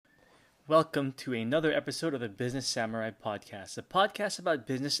Welcome to another episode of the Business Samurai Podcast, a podcast about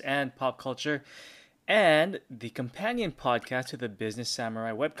business and pop culture, and the companion podcast to the Business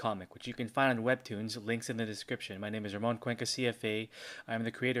Samurai webcomic, which you can find on Webtoons, links in the description. My name is Ramon Cuenca, CFA. I'm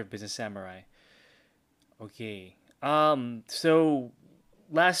the creator of Business Samurai. Okay. So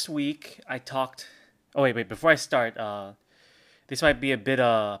last week I talked. Oh, wait. Before I start, this might be a bit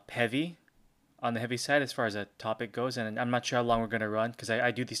heavy on the heavy side as far as a topic goes, and I'm not sure how long we're gonna run because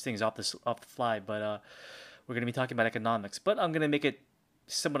I do these things off the fly. But we're gonna be talking about economics, but I'm gonna make it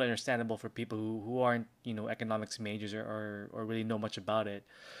somewhat understandable for people who aren't economics majors or really know much about it.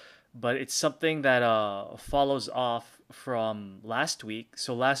 But it's something that follows off from last week.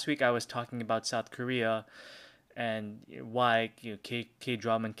 So last week I was talking about South Korea and why K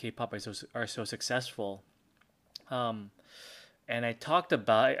drama and K pop are so successful. Um, and I talked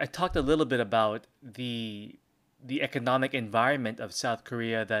a little bit about the economic environment of South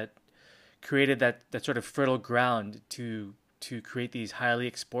Korea that created that sort of fertile ground to create these highly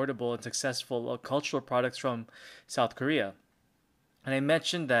exportable and successful cultural products from South Korea. And I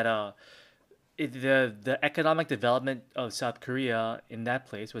mentioned that the economic development of South Korea in that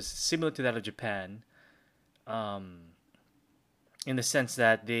place was similar to that of Japan, um, in the sense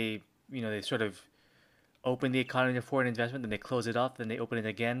that they sort of open the economy to foreign investment, then they close it off, then they open it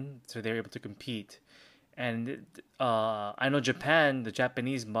again, so they're able to compete. And I know Japan, the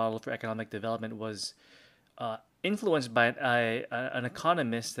Japanese model for economic development was influenced by an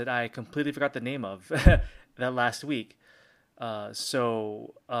economist that I completely forgot the name of that last week. A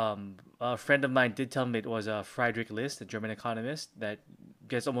friend of mine did tell me it was Friedrich List, a German economist that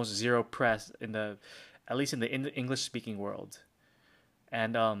gets almost zero press at least in the English speaking world.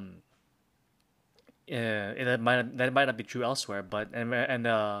 And that might not be true elsewhere, but and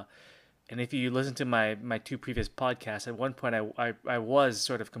if you listen to my two previous podcasts, at one point I was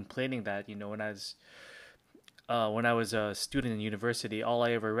sort of complaining that when I was a student in university, all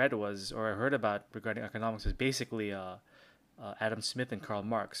I ever read was or I heard about regarding economics was basically Adam Smith and Karl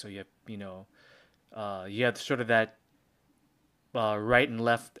Marx. So you have sort of that right and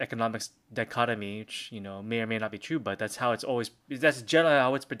left economics dichotomy, which may or may not be true, but that's generally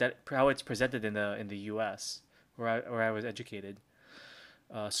how it's presented in the U.S. Where I was educated.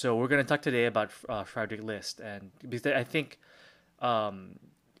 So we're going to talk today about Frederick List, and because I think um,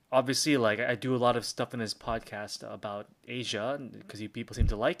 obviously like I do a lot of stuff in this podcast about Asia because you people seem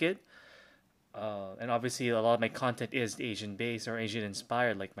to like it. And obviously, a lot of my content is Asian based or Asian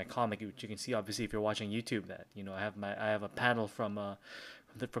inspired, like my comic, which you can see obviously if you're watching YouTube. That I have a panel from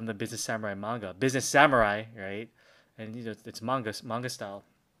the Business Samurai manga, Business Samurai, right? And it's manga style.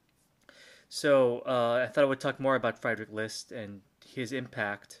 So I thought I would talk more about Friedrich List and his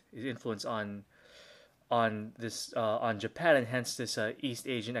impact, his influence on Japan, and hence this East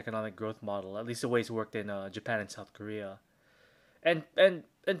Asian economic growth model, at least the way it's worked in Japan and South Korea and and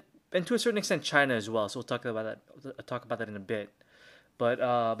and and to a certain extent China as well. So we'll talk about that. I'll talk about that in a bit.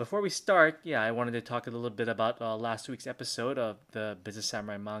 But before we start, yeah, I wanted to talk a little bit about last week's episode of the Business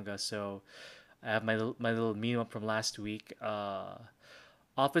Samurai manga. So I have my little meme up from last week.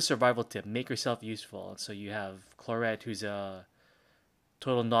 Office survival tip: make yourself useful. So you have Chlorette, who's a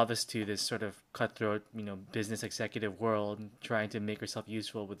total novice to this sort of cutthroat, business executive world, trying to make herself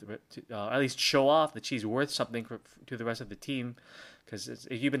useful at least show off that she's worth something to the rest of the team. Because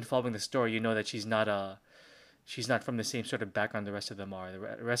if you've been following the story, you know that she's not from the same sort of background the rest of them are. The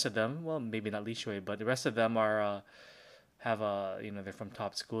rest of them, well, maybe not Li Shui, but the rest of them are have they're from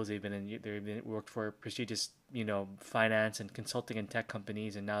top schools. They've been worked for prestigious finance and consulting and tech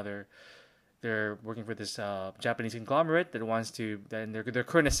companies, and now they're working for this Japanese conglomerate that wants to. Then their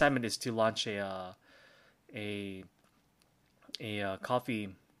current assignment is to launch a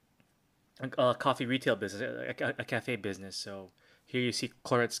coffee retail business, a cafe business. So here you see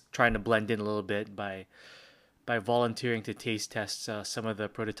Clarette's trying to blend in a little bit by volunteering to taste test some of the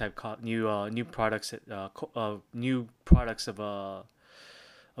prototype new products of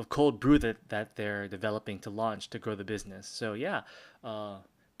cold brew that they're developing to launch to grow the business. So yeah, uh,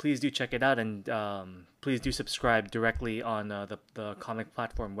 please do check it out, and please do subscribe directly on the comic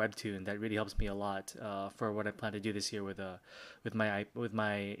platform Webtoon. That really helps me a lot for what I plan to do this year with my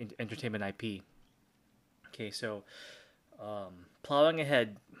entertainment IP. Okay, so plowing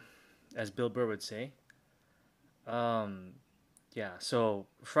ahead, as Bill Burr would say. Um, yeah, so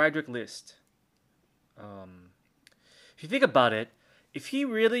Friedrich List. Um, if you think about it, if he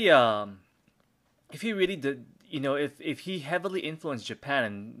really if he really did, if he heavily influenced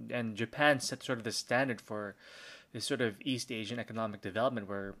Japan, and Japan set sort of the standard for this sort of East Asian economic development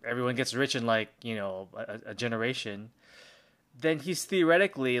where everyone gets rich in like a generation, then he's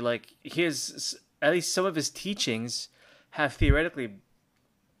theoretically like his at least some of his teachings have theoretically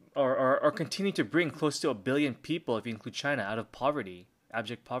or continue to bring close to 1 billion people, if you include China, out of poverty,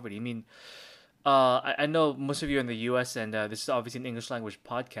 abject poverty. I mean, I know most of you are in the U.S. and this is obviously an English language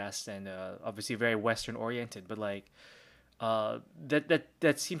podcast and obviously very Western oriented, but like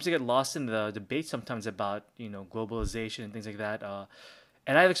that seems to get lost in the debate sometimes about globalization and things like that.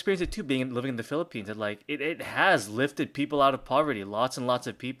 And I've experienced it too, being living in the Philippines. And like it has lifted people out of poverty, lots and lots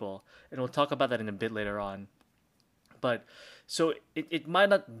of people, and we'll talk about that in a bit later on. But so it might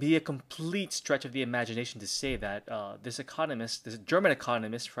not be a complete stretch of the imagination to say that this German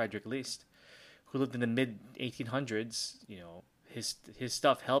economist, Friedrich List, who lived in the mid 1800s, his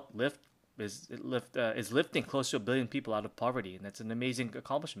stuff helped is lifting close to 1 billion people out of poverty, and that's an amazing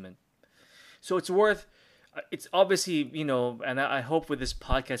accomplishment. So it's obviously and I hope with this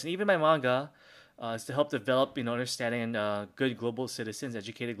podcast and even my manga. Is to help develop, understanding and good global citizens,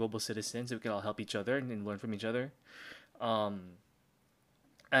 educated global citizens, so we can all help each other and learn from each other. Um,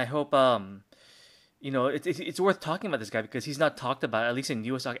 I hope it's worth talking about this guy because he's not talked about at least in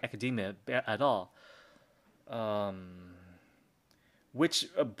U.S. academia at all. Um, which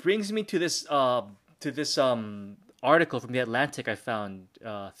brings me to this article from the Atlantic I found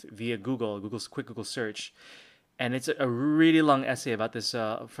via Google's quick Google search, and it's a really long essay about this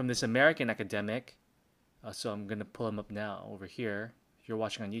from this American academic. So I'm gonna pull him up now over here. If you're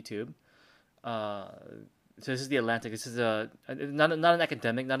watching on YouTube. So this is the Atlantic. This is not an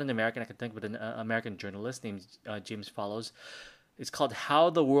academic, not an American academic, but an American journalist named James Fallows. It's called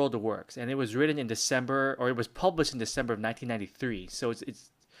 "How the World Works," and it was written in December, or it was published in December of 1993. So it's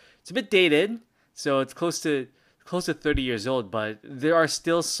a bit dated. So it's close to 30 years old, but there are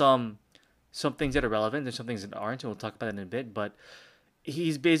still some things that are relevant. There's some things that aren't, and we'll talk about it in a bit. But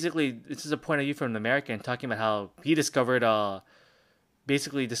he's basically, this is a point of view from an American talking about how he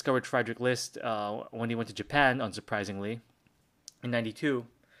basically discovered Friedrich List when he went to Japan, unsurprisingly, in '92,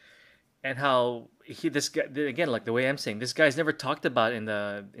 and how this guy, again, like the way I'm saying, this guy's never talked about in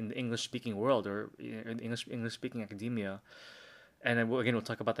the English speaking world or in English speaking academia. And then we'll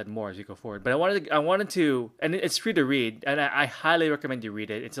talk about that more as we go forward. But I wanted to, and it's free to read, and I highly recommend you read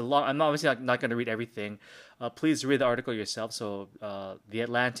it. It's a long. I'm obviously not going to read everything. Please read the article yourself. So, The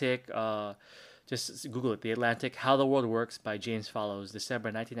Atlantic. Just Google it. The Atlantic: How the World Works by James Fallows,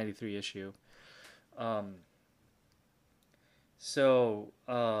 December 1993 issue. Um, so,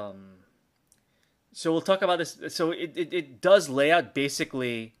 so we'll talk about this. So it does lay out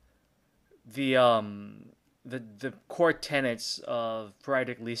basically the the core tenets of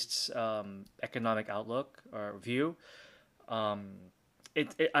Friedrich List's economic outlook or view. Um,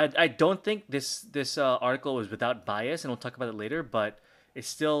 I don't think this article was without bias, and we'll talk about it later. But it's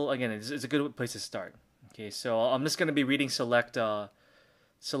still, again, it's a good place to start. Okay, so I'm just gonna be reading select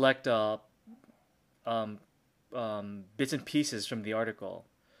bits and pieces from the article.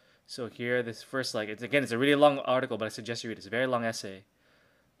 So here, this first, like, it's a really long article, but I suggest you read it. It's a very long essay.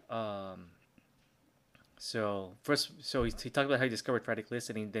 Um, so he talked about how he discovered Friedrich List,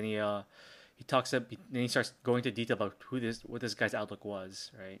 and then he starts going into detail about what this guy's outlook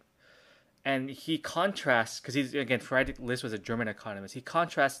was, right? And he contrasts, because Friedrich List was a German economist. He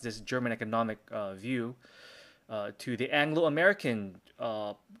contrasts this German economic view to the Anglo-American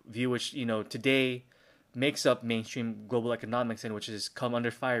view, which today makes up mainstream global economics, and which has come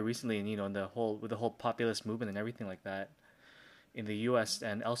under fire recently, and in with the whole populist movement and everything like that in the U.S.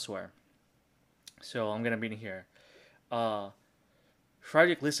 and elsewhere. So I'm gonna read it here. Uh,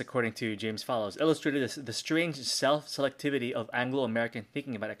 Friedrich List, according to James Fallows, illustrated the strange self-selectivity of Anglo-American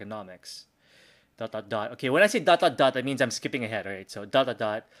thinking about economics. Dot dot dot. Okay, when I say dot dot dot, that means I'm skipping ahead, right? So dot dot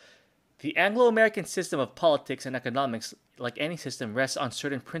dot. The Anglo-American system of politics and economics, like any system, rests on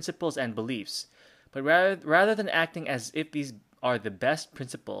certain principles and beliefs. But rather than acting as if these are the best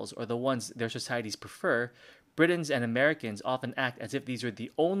principles or the ones their societies prefer, Britons and Americans often act as if these are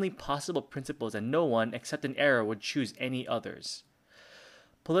the only possible principles and no one, except in error, would choose any others.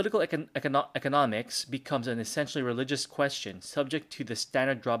 Political economics becomes an essentially religious question, subject to the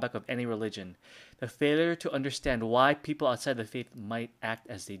standard drawback of any religion, the failure to understand why people outside the faith might act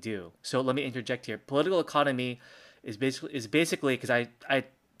as they do. So let me interject here. Political economy is basically because I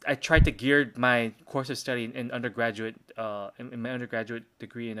tried to gear my course of study in undergraduate in my undergraduate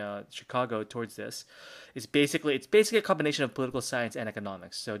degree in Chicago towards this. It's basically a combination of political science and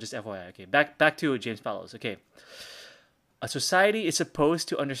economics. So just FYI. Okay, back to James Fallows. Okay. A society is supposed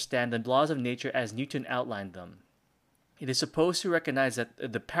to understand the laws of nature as Newton outlined them. It is supposed to recognize that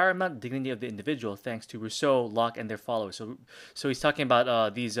the paramount dignity of the individual, thanks to Rousseau, Locke, and their followers. So he's talking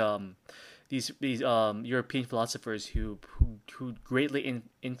about these European philosophers who greatly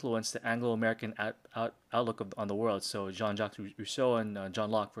influenced the Anglo-American outlook on the world. So Jean-Jacques Rousseau and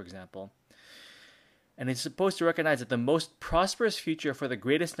John Locke, for example. And it's supposed to recognize that the most prosperous future for the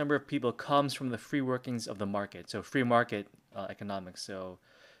greatest number of people comes from the free workings of the market. So free market economics. So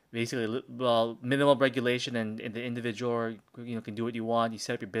basically, well, minimal regulation, and the individual, can do what you want. You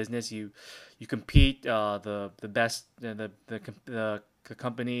set up your business. You compete. The best the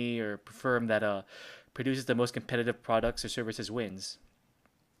company or firm that produces the most competitive products or services wins.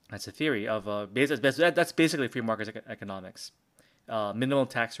 That's a theory of that's basically free market economics. Minimum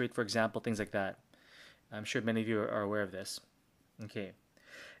tax rate, for example, things like that. I'm sure many of you are aware of this. Okay. ...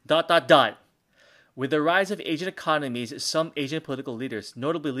 With the rise of Asian economies, some Asian political leaders,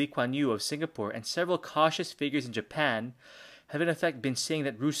 notably Lee Kuan Yew of Singapore and several cautious figures in Japan, have in effect been saying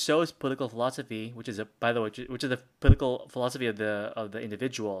that Rousseau's political philosophy, which is the political philosophy of the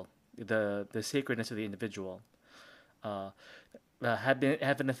individual, the sacredness of the individual, have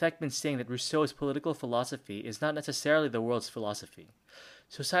in effect been saying that Rousseau's political philosophy is not necessarily the world's philosophy.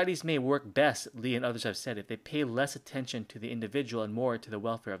 Societies may work best, Lee and others have said, if they pay less attention to the individual and more to the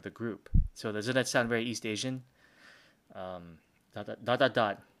welfare of the group. So doesn't that sound very East Asian? But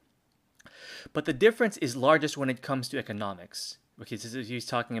the difference is largest when it comes to economics. Okay, so he's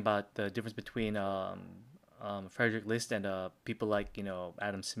talking about the difference between Frederick List and people like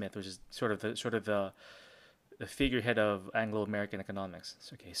Adam Smith, which is sort of the figurehead of Anglo-American economics.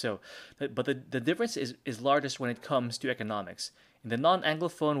 Okay, so but the difference is largest when it comes to economics. In the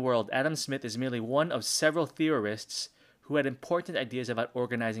non-Anglophone world, Adam Smith is merely one of several theorists who had important ideas about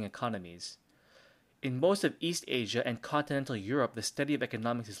organizing economies. In most of East Asia and continental Europe, the study of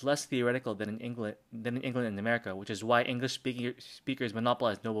economics is less theoretical than in England and America, which is why English speakers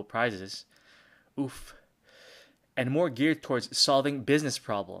monopolize Nobel Prizes. Oof. And more geared towards solving business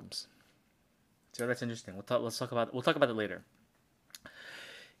problems. So that's interesting. We'll talk about it later.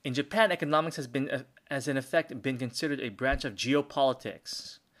 In Japan, economics has in effect been considered a branch of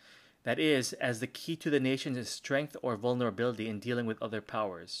geopolitics. That is, as the key to the nation's strength or vulnerability in dealing with other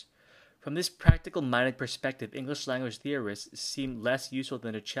powers. From this practical-minded perspective, English language theorists seem less useful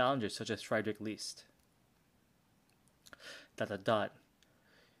than their challengers, such as Friedrich List. ...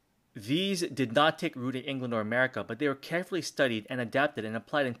 These did not take root in England or America, but they were carefully studied and adapted and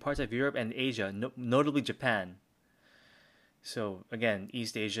applied in parts of Europe and Asia, notably Japan. So again,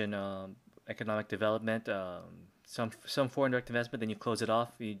 East Asian economic development, some foreign direct investment, then you close it off,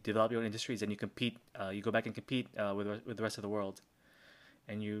 you develop your own industries, and you compete. You go back and compete with the rest of the world,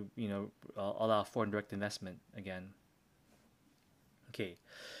 and you allow foreign direct investment again. Okay,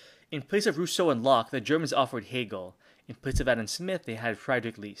 in place of Rousseau and Locke, the Germans offered Hegel. In place of Adam Smith, they had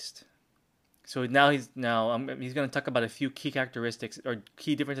Friedrich List. So now he's going to talk about a few key characteristics or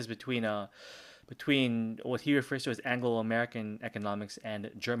key differences between what he refers to as Anglo-American economics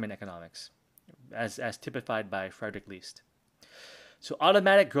and German economics, as typified by Friedrich List. So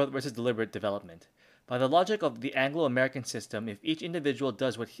automatic growth versus deliberate development. By the logic of the Anglo-American system, if each individual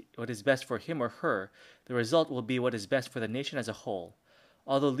does what is best for him or her, the result will be what is best for the nation as a whole.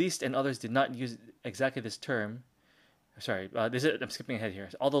 Although List and others did not use exactly this term, I'm skipping ahead here.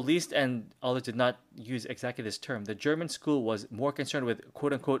 Although List and others did not use exactly this term, the German school was more concerned with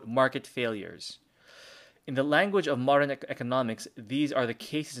quote-unquote market failures. In the language of modern economics, these are the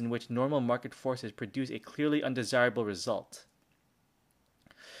cases in which normal market forces produce a clearly undesirable result.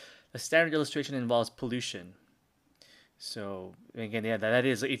 The standard illustration involves pollution. So again, yeah, that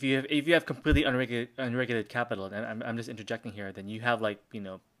is if you have completely unregulated capital, and I'm just interjecting here, then you have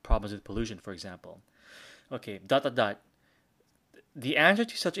problems with pollution, for example. Okay, ... The answer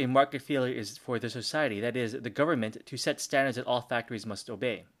to such a market failure is for the society, that is, the government, to set standards that all factories must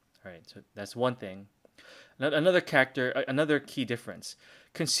obey. All right, so that's one thing. Another key difference: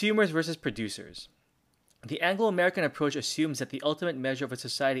 consumers versus producers. The Anglo-American approach assumes that the ultimate measure of a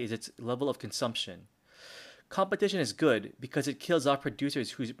society is its level of consumption. Competition is good because it kills off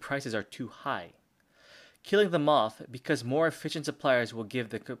producers whose prices are too high. Killing them off because more efficient suppliers will give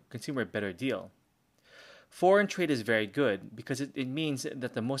the consumer a better deal. Foreign trade is very good because it means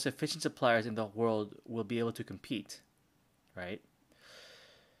that the most efficient suppliers in the world will be able to compete, right?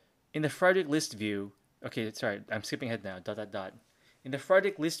 In the Friedrich List view, I'm skipping ahead now, ... In the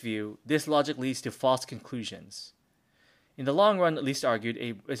Friedrich List view, this logic leads to false conclusions. In the long run, List argued,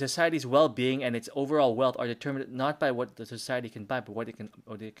 a society's well-being and its overall wealth are determined not by what the society can buy, but what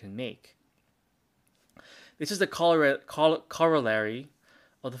it can make. This is the corollary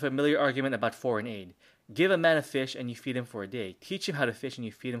of the familiar argument about foreign aid. Give a man a fish and you feed him for a day. Teach him how to fish and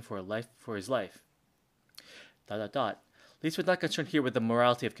you feed him for his life. ... Least was not concerned here with the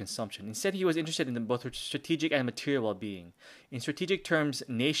morality of consumption. Instead, he was interested in both strategic and material well-being. In strategic terms,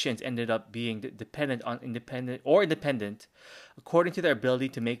 nations ended up being independent according to their ability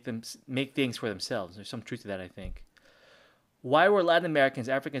to make things for themselves. There's some truth to that, I think. Why were Latin Americans,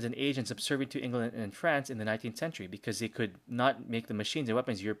 Africans, and Asians subservient to England and France in the 19th century? Because they could not make the machines and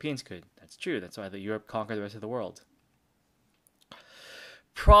weapons Europeans could. That's true. That's why Europe conquered the rest of the world.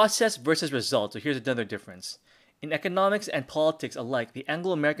 Process versus result. So here's another difference. In economics and politics alike, the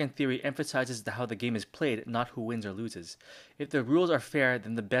Anglo-American theory emphasizes how the game is played, not who wins or loses. If the rules are fair,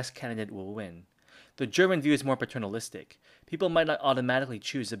 then the best candidate will win. The German view is more paternalistic. People might not automatically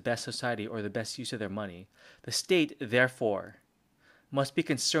choose the best society or the best use of their money. The state, therefore, must be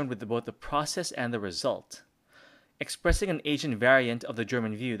concerned with both the process and the result. Expressing an Asian variant of the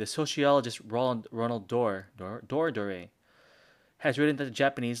German view, the sociologist Ronald Dore has written that the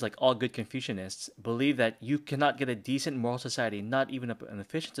Japanese, like all good Confucianists, believe that you cannot get a decent moral society, not even an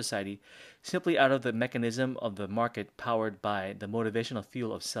efficient society, simply out of the mechanism of the market powered by the motivational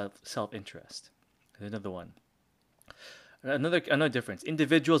fuel of self-interest. There's another one. Another difference.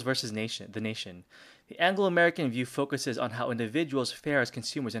 Individuals versus the nation. The Anglo-American view focuses on how individuals fare as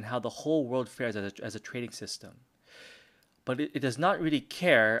consumers and how the whole world fares as a trading system. But it does not really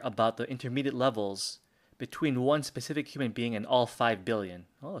care about the intermediate levels between one specific human being and all 5 billion.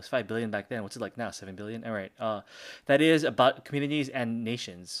 Oh, it's 5 billion back then. What's it like now? 7 billion? All right. That is about communities and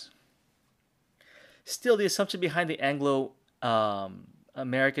nations. Still, the assumption behind the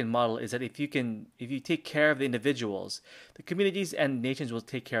Anglo-American model is that if you take care of the individuals, the communities and nations will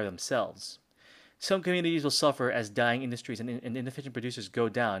take care of themselves. Some communities will suffer as dying industries and inefficient producers go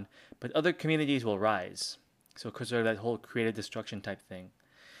down, but other communities will rise. So, sort of that whole creative destruction type thing.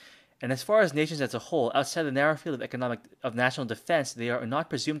 And as far as nations as a whole, outside the narrow field of national defense, they are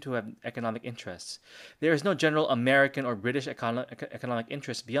not presumed to have economic interests. There is no general American or British economic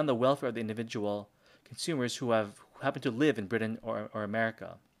interest beyond the welfare of the individual consumers who happen to live in Britain or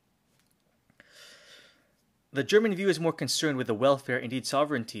America. The German view is more concerned with the welfare, indeed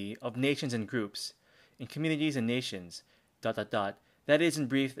sovereignty, of nations and groups, in communities and nations. ... That is, in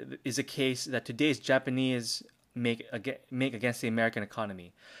brief, is a case that today's Japanese make against the American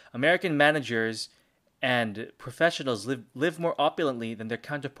economy. American managers and professionals live more opulently than their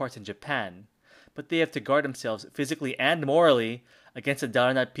counterparts in Japan, but they have to guard themselves physically and morally against the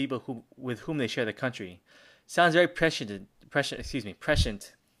down-and-out people with whom they share the country. Sounds very prescient,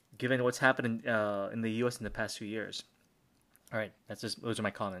 given what's happened in the U.S. in the past few years. All right, those are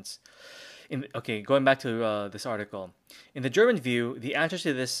my comments. Going back to this article. In the German view, the answer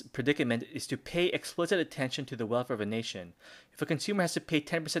to this predicament is to pay explicit attention to the welfare of a nation. If a consumer has to pay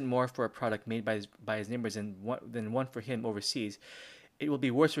 10% more for a product made by his neighbors than one for him overseas, it will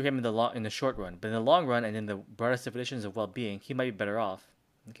be worse for him in the short run. But in the long run and in the broadest definitions of well-being, he might be better off.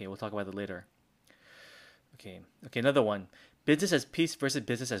 Okay, we'll talk about that later. Okay, another one. Business as peace versus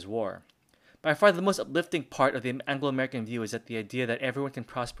business as war. By far the most uplifting part of the Anglo-American view is that the idea that everyone can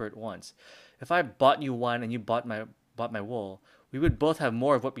prosper at once. If I bought you wine and you bought my wool, we would both have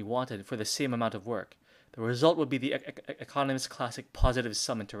more of what we wanted for the same amount of work. The result would be the economist's classic positive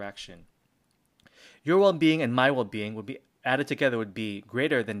sum interaction. Your well-being and my well-being would be added together would be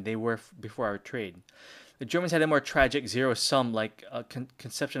greater than they were before our trade. The Germans had a more tragic zero-sum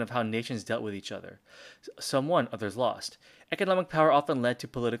conception of how nations dealt with each other. Some won, others lost. Economic power often led to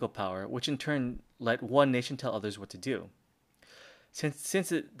political power, which in turn let one nation tell others what to do.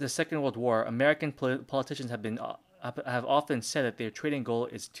 Since the Second World War, American politicians have often said that their trading goal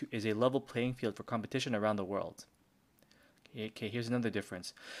is a level playing field for competition around the world. Okay, here's another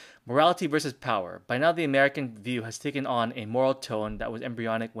difference. Morality versus power. By now, the American view has taken on a moral tone that was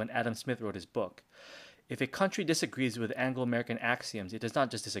embryonic when Adam Smith wrote his book. If a country disagrees with Anglo-American axioms, it does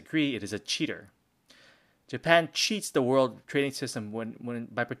not just disagree, it is a cheater. Japan cheats the world trading system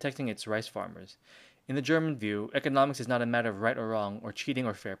by protecting its rice farmers. In the German view, economics is not a matter of right or wrong, or cheating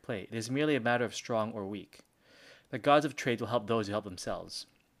or fair play. It is merely a matter of strong or weak. The gods of trade will help those who help themselves.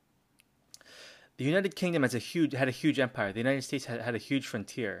 The United Kingdom had a huge empire. The United States had a huge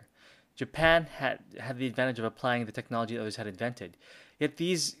frontier. Japan had the advantage of applying the technology others had invented. Yet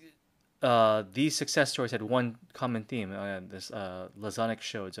these success stories had one common theme. Lazonic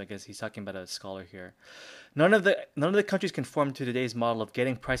showed. So I guess he's talking about a scholar here. None of the countries conformed to today's model of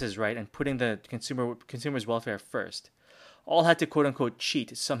getting prices right and putting the consumer's welfare first. All had to quote unquote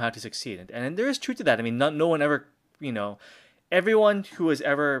cheat somehow to succeed, and there is truth to that. I mean, no one ever, everyone who has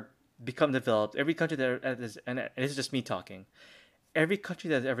ever become developed, every country that has, and this is just me talking, every country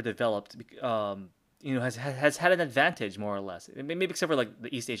that has ever developed, has had an advantage more or less. Maybe except for like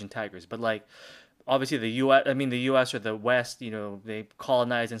the East Asian tigers, but like obviously the U.S. I mean the U.S. or the West, they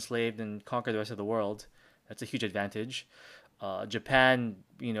colonized, enslaved, and conquered the rest of the world. That's a huge advantage. Japan,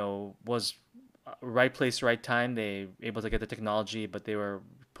 was right place, right time. They able to get the technology, but they were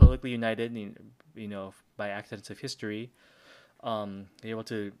politically united, by accidents of history. They're able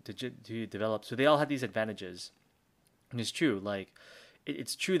to develop. So they all had these advantages, and it's true. Like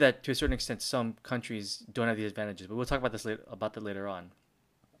it's true that to a certain extent, some countries don't have these advantages, but we'll talk about about that later on.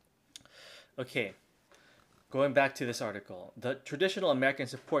 Okay, going back to this article, the traditional American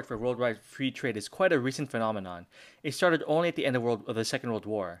support for worldwide free trade is quite a recent phenomenon. It started only at the end of the Second World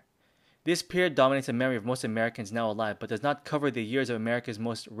War. This period dominates the memory of most Americans now alive, but does not cover the years of America's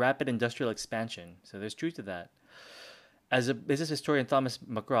most rapid industrial expansion. So there's truth to that. As a business historian Thomas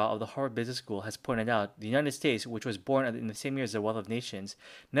McGraw of the Harvard Business School has pointed out, the United States, which was born in the same year as the Wealth of Nations,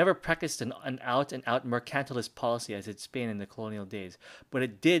 never practiced an out-and-out mercantilist policy as did Spain in the colonial days. But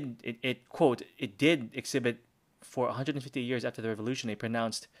it did exhibit for 150 years after the Revolution a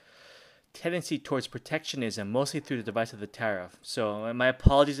pronounced tendency towards protectionism, mostly through the device of the tariff. So my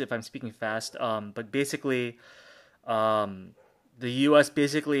apologies if I'm speaking fast, but basically, the U.S.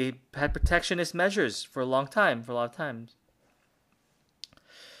 basically had protectionist measures for a long time, for a lot of times.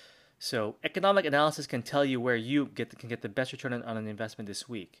 So economic analysis can tell you where you can get the best return on an investment this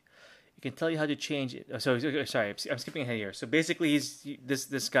week. It can tell you how to change it. Sorry, I'm skipping ahead here. So basically,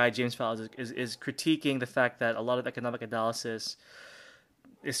 this guy James Fallows is critiquing the fact that a lot of economic analysis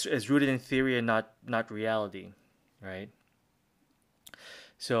is rooted in theory and not reality, right?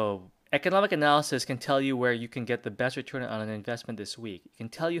 So economic analysis can tell you where you can get the best return on an investment this week. It can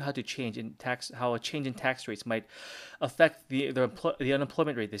tell you how a change in tax rates might affect the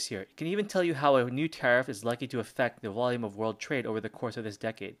unemployment rate this year. It can even tell you how a new tariff is likely to affect the volume of world trade over the course of this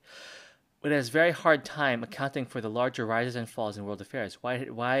decade. But it has a very hard time accounting for the larger rises and falls in world affairs. Why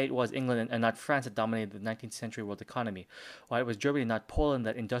it was England and not France that dominated the 19th century world economy? Why it was Germany, not Poland,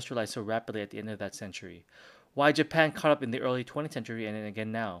 that industrialized so rapidly at the end of that century? Why Japan caught up in the early 20th century and then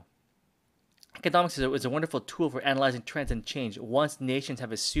again now? Economics is a wonderful tool for analyzing trends and change once nations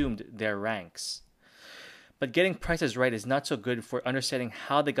have assumed their ranks. But getting prices right is not so good for understanding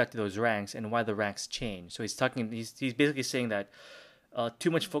how they got to those ranks and why the ranks change. So he's basically saying that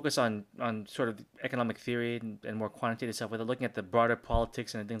too much focus on sort of economic theory and more quantitative stuff without looking at the broader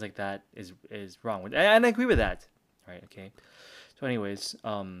politics and things like that is wrong. And I agree with that. Right, okay. So anyways,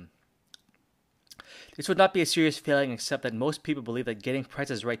 this would not be a serious failing except that most people believe that getting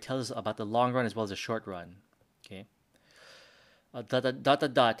prices right tells us about the long run as well as the short run. Okay.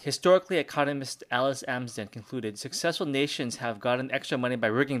 Historically, economist Alice Amsden concluded, successful nations have gotten extra money by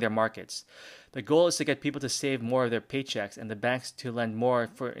rigging their markets. The goal is to get people to save more of their paychecks and the banks to lend more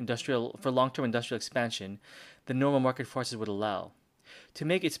for long-term industrial expansion than normal market forces would allow. To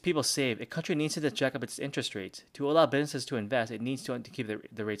make its people save, a country needs to jack up its interest rates. To allow businesses to invest, it needs to keep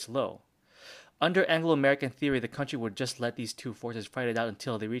the rates low. Under Anglo-American theory, the country would just let these two forces fight it out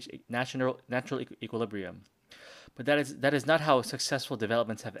until they reach natural equilibrium. But that is not how successful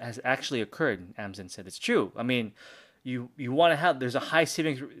developments has actually occurred. Amsden said it's true. I mean, you want to have there's a high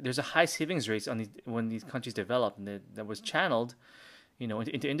savings rates on when these countries develop, and that was channeled,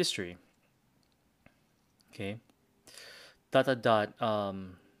 into industry. Okay. Okay,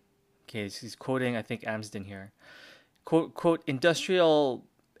 he's quoting I think Amsden here. Quote industrial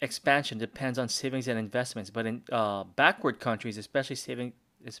expansion depends on savings and investments, but in backward countries, especially savings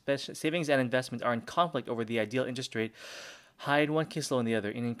and investments are in conflict over the ideal interest rate, high in one case, low in the other.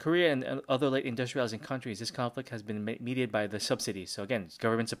 And in Korea and other late industrializing countries, this conflict has been mediated by the subsidies. So again, it's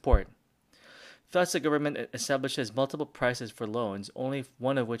government support. Thus, the government establishes multiple prices for loans, only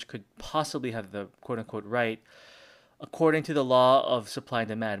one of which could possibly have the quote-unquote right, according to the law of supply and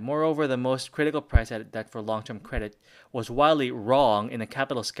demand. Moreover, the most critical price that for long-term credit was wildly wrong in a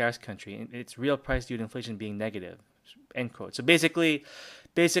capital scarce country, its real price due to inflation being negative. End quote. So basically,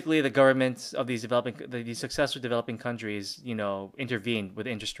 the governments of these successful developing countries, intervened with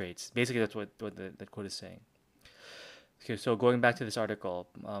interest rates. Basically, that's what the quote is saying. Okay, so going back to this article,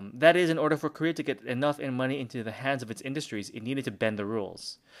 that is, in order for Korea to get enough money into the hands of its industries, it needed to bend the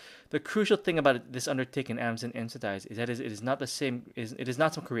rules. The crucial thing about this undertaking, Amsden emphasized, is that it is not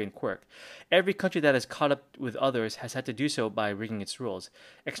some Korean quirk. Every country that has caught up with others has had to do so by rigging its rules,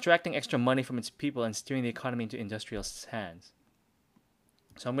 extracting extra money from its people and steering the economy into industrialists' hands.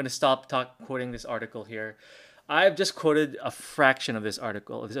 So I'm going to stop quoting this article here. I've just quoted a fraction of this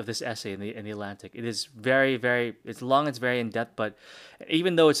article, of this essay in the Atlantic. It is very, very, it's long, it's very in-depth, but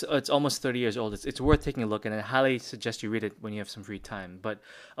even though it's almost 30 years old, it's worth taking a look, and I highly suggest you read it when you have some free time. But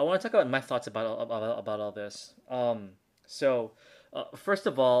I want to talk about my thoughts about all this. First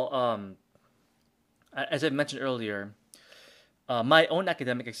of all, as I mentioned earlier, my own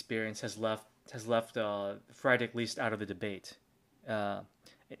academic experience has left Friedrich List out of the debate, uh,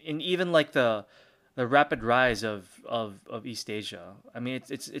 and even like the rapid rise of East Asia. I mean,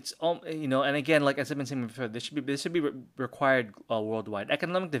 you know, and again, like as I've been saying before, this should be required worldwide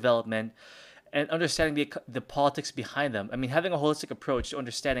economic development and understanding the politics behind them. I mean, having a holistic approach to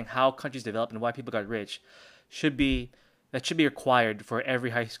understanding how countries developed and why people got rich should be that should be required for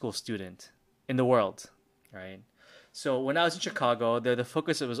every high school student in the world, right? So when I was in Chicago, the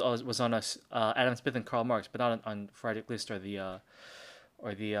focus was on us Adam Smith and Karl Marx, but not on Friedrich List or the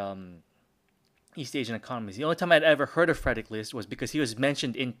East Asian economies. The only time I'd ever heard of Friedrich List was because he was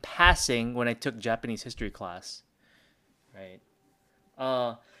mentioned in passing when I took Japanese history class, right?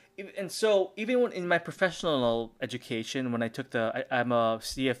 Uh, and so even when in my professional education, when I took I'm a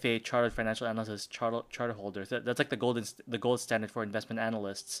CFA Chartered Financial Analyst charter holder. So that's like the gold standard for investment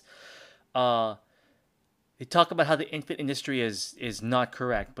analysts. Uh, they talk about how the infant industry is not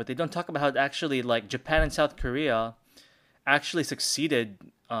correct, but they don't talk about how actually like Japan and South Korea actually succeeded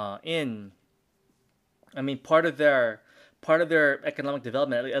in. I mean, part of their economic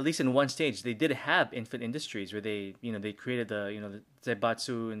development, at least in one stage, they did have infant industries where they, you know, they created the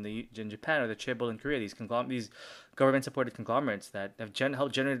Zaibatsu in Japan or the Chaebol in Korea, these government supported conglomerates that have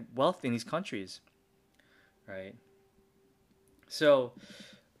helped generate wealth in these countries, right? So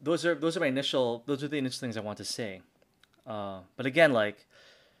those are the initial things I want to say. But again, like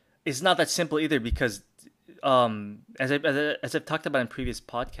it's not that simple either because as I've talked about in previous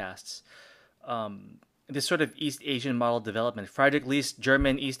podcasts, this sort of East Asian model development, Friedrich List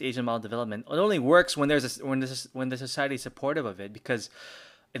German East Asian model development, it only works when when the society is supportive of it. Because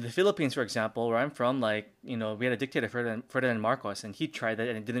in the Philippines, for example, where I'm from, like you know, we had a dictator Ferdinand Marcos, and he tried that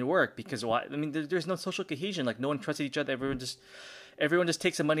and it didn't work because why? I mean, there's no social cohesion. Like no one trusted each other. Everyone just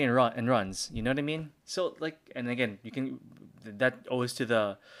takes the money and runs. You know what I mean? So like, and again, you can that owes to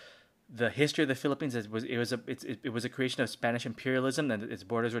the history of the Philippines. It was a creation of Spanish imperialism, and its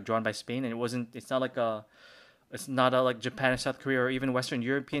borders were drawn by Spain. And it's not like Japan or South Korea or even Western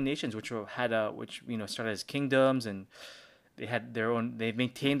European nations, which you know started as kingdoms and they've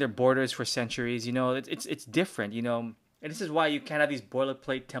maintained their borders for centuries. You know, it's different. You know, and this is why you can't have these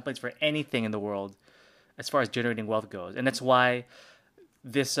boilerplate templates for anything in the world as far as generating wealth goes, and that's why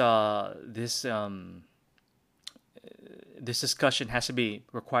this uh this um this discussion has to be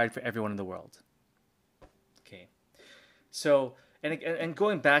required for everyone in the world. Okay. So, and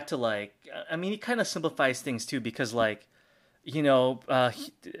going back to like, I mean, he kind of simplifies things too because like, you know,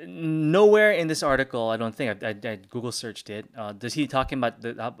 nowhere in this article, I don't think I Google searched it. Does he talking about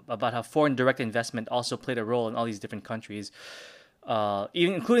about how foreign direct investment also played a role in all these different countries,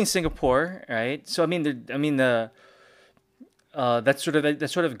 even including Singapore, right? So I mean, the that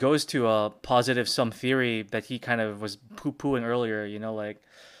sort of goes to a positive sum theory that he kind of was poo pooing earlier. You know, like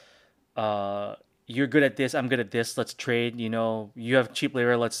you're good at this, I'm good at this. Let's trade. You know, you have cheap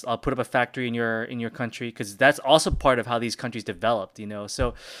labor. I'll put up a factory in your country because that's also part of how these countries developed. You know,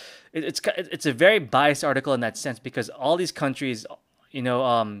 so it's a very biased article in that sense because all these countries, you know,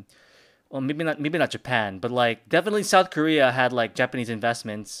 well maybe not Japan, but like definitely South Korea had like Japanese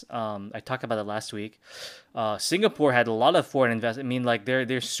investments. I talked about it last week. Singapore had a lot of foreign investment. I mean, like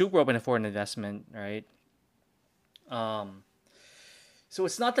they're super open to foreign investment, right? Um, so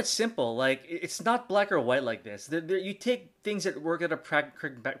it's not that simple. Like it's not black or white like this. You take things that work that are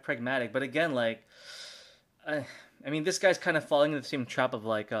pragmatic, but again, like I, I mean, this guy's kind of falling into the same trap of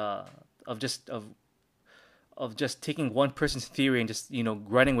like of just of just taking one person's theory and just you know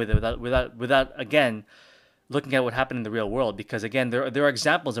running with it without again looking at what happened in the real world because again there are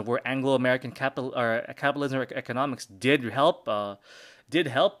examples of where Anglo-American capitalism or economics did help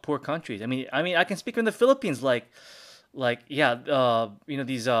poor countries. I mean I can speak from the Philippines like yeah you know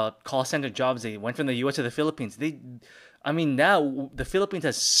these call center jobs they went from the US to the Philippines. I mean now the Philippines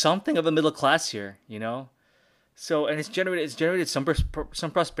has something of a middle class here, you know. So and it's generated some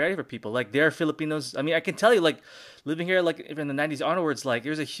prosperity for people. Like there are Filipinos. I mean, I can tell you, like living here, like in the '90s onwards, like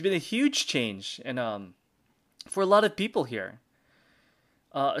been a huge change, and for a lot of people here.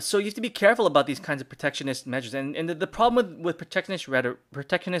 So you have to be careful about these kinds of protectionist measures, and the problem with protectionist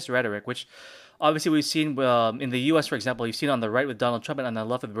rhetoric, which obviously we've seen in the U.S. for example, you've seen on the right with Donald Trump and on the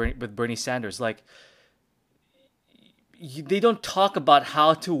left with Bernie Sanders, like they don't talk about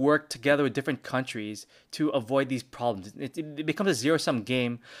how to work together with different countries to avoid these problems. It becomes a zero sum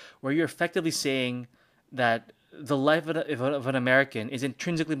game where you're effectively saying that the life of an American is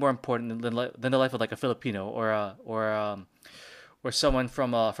intrinsically more important than the life of like a Filipino or someone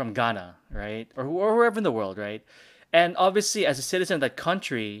from Ghana, right? Or wherever in the world, right? And obviously, as a citizen of that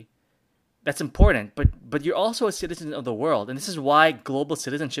country, that's important, but you're also a citizen of the world, and this is why global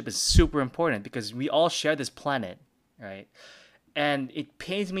citizenship is super important because we all share this planet, right? And it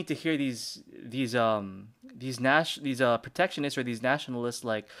pains me to hear these protectionists or these nationalists,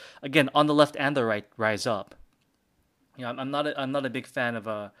 like, again, on the left and the right, rise up. I'm not a big fan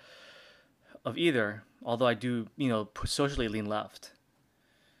of either, although I do, socially lean left.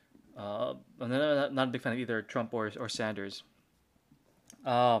 I'm not a big fan of either Trump or Sanders.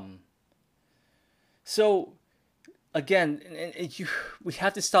 Um, so again, we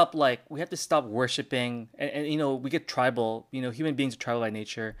have to stop, worshiping, and we get tribal. Human beings are tribal by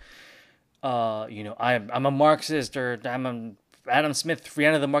nature. I'm a Marxist, or I'm a Adam Smith, free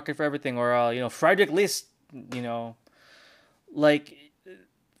end of the market for everything, or Friedrich List. You know, like,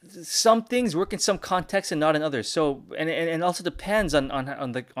 some things work in some contexts and not in others. So, and also depends on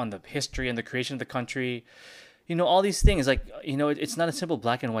the history and the creation of the country. All these things, like, it's not a simple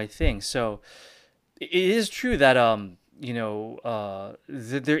black and white thing. So it is true that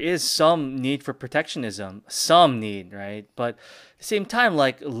there is some need for protectionism, some need, right? But at the same time,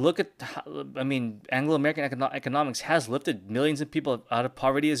 like, look at Anglo-American economics has lifted millions of people out of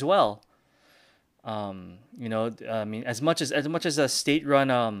poverty as well. As much as a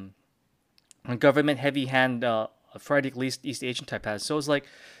state-run government heavy hand, Friday East Asian type has, so is, like,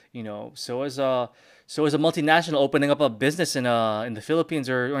 so is a multinational opening up a business in the Philippines,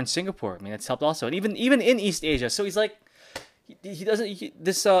 or in Singapore. I mean, it's helped also, and even in East Asia. So he's like, he doesn't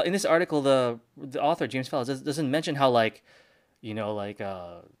this in this article, the author James Fallows doesn't mention how, like, in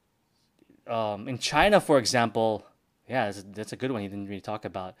China, for example. Yeah, that's a good one he didn't really talk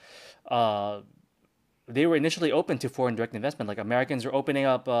about. They were initially open to foreign direct investment. Like, Americans are opening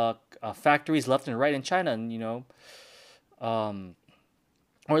up factories left and right in China, and um,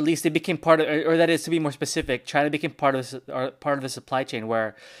 or at least they became part of, or that is, to be more specific, China became part of the supply chain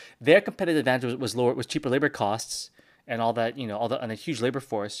where their competitive advantage was lower, was cheaper labor costs, and all that, and a huge labor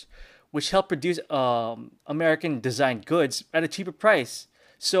force, which helped produce American designed goods at a cheaper price.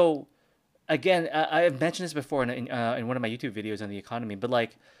 So again, I've mentioned this before in one of my YouTube videos on the economy, but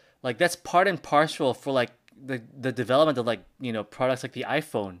like that's part and parcel for, like, the development of, like, products like the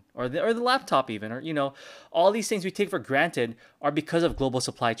iPhone, or the laptop even, or all these things we take for granted are because of global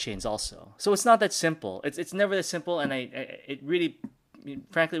supply chains also. So it's not that simple. It's never that simple, and it really,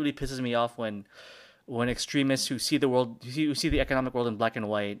 frankly, really pisses me off when extremists who see the world, who see the economic world in black and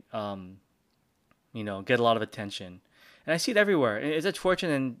white, get a lot of attention, and I see it everywhere. It's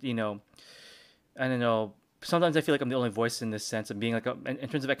unfortunate, and I don't know. Sometimes I feel like I'm the only voice in this sense of being, like, in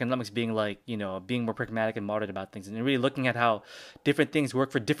terms of economics, being, like, being more pragmatic and moderate about things, and really looking at how different things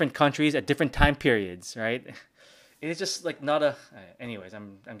work for different countries at different time periods, right? It's just, like, not a. Anyways,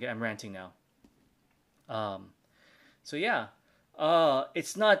 I'm ranting now. So yeah,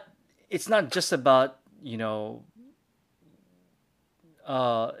 it's not just about,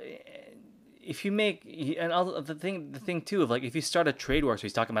 uh if you make, and all the thing too of, like, if you start a trade war. So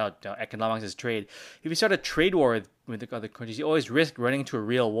he's talking about economics as trade. If you start a trade war with the other countries, you always risk running into a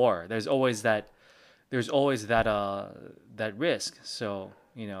real war. There's always that risk. So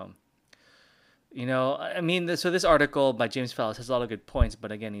so this article by James Fallows has a lot of good points,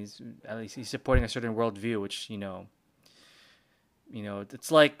 but again, he's supporting a certain worldview, which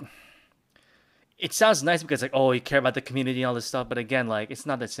it's like, it sounds nice because, like, oh, you care about the community and all this stuff, but again, like, it's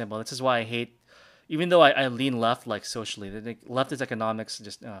not that simple. This is why I hate, even though I lean left, like, socially, the leftist economics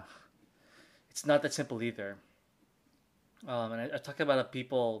just, it's not that simple either. And I talk about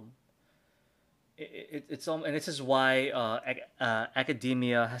people. And this is why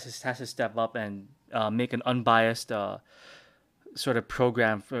academia has to step up and make an unbiased sort of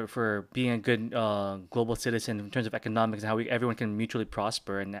program for being a good global citizen in terms of economics, and how everyone can mutually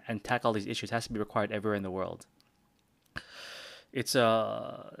prosper and tackle all these issues. Has to be required everywhere in the world. It's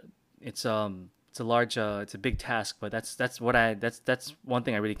it's a big task, but that's one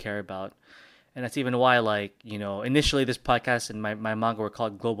thing I really care about, and that's even why, like, initially this podcast and my manga were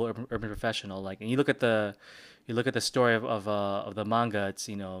called Global Urban Professional. Like, and you look at the story of the manga. It's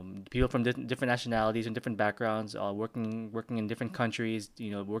people from different nationalities and different backgrounds, all working in different countries,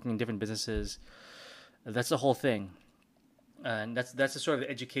 working in different businesses. That's the whole thing, and that's the sort of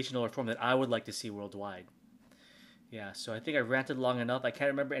educational reform that I would like to see worldwide. Yeah, so I think I ranted long enough. I can't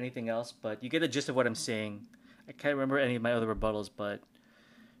remember anything else, but you get the gist of what I'm saying. I can't remember any of my other rebuttals, but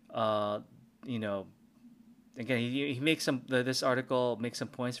uh, you know, again, he makes this article makes some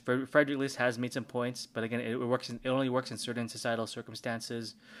points. Frederick List has made some points, but again, it only works in certain societal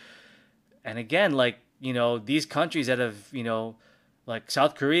circumstances. And again, like, these countries that have, like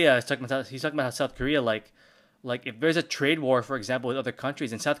South Korea, he's talking about how South Korea, like, Like if there's a trade war, for example, with other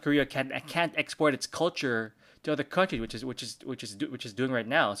countries, and South Korea can't export its culture to other countries, which is doing right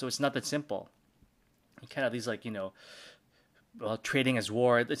now. So it's not that simple. You can't have these like trading as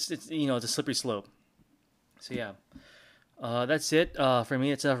war. It's it's a slippery slope. So yeah, that's it for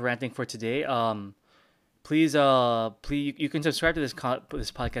me. It's enough ranting for today. Please you can subscribe to this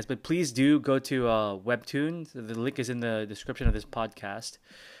podcast, but please do go to Webtoon. The link is in the description of this podcast.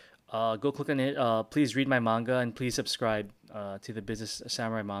 Go click on it. Please read my manga and please subscribe to the Business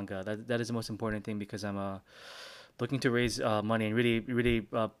Samurai manga. That is the most important thing because I'm looking to raise money and really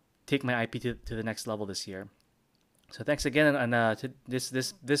take my IP to the next level this year. So thanks again, and this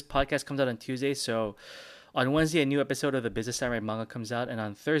podcast comes out on Tuesday. So on Wednesday, a new episode of the Business Samurai manga comes out, and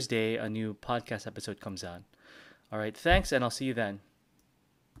on Thursday, a new podcast episode comes out. All right, thanks, and I'll see you then.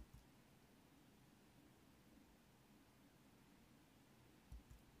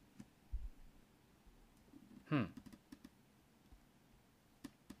 Hmm.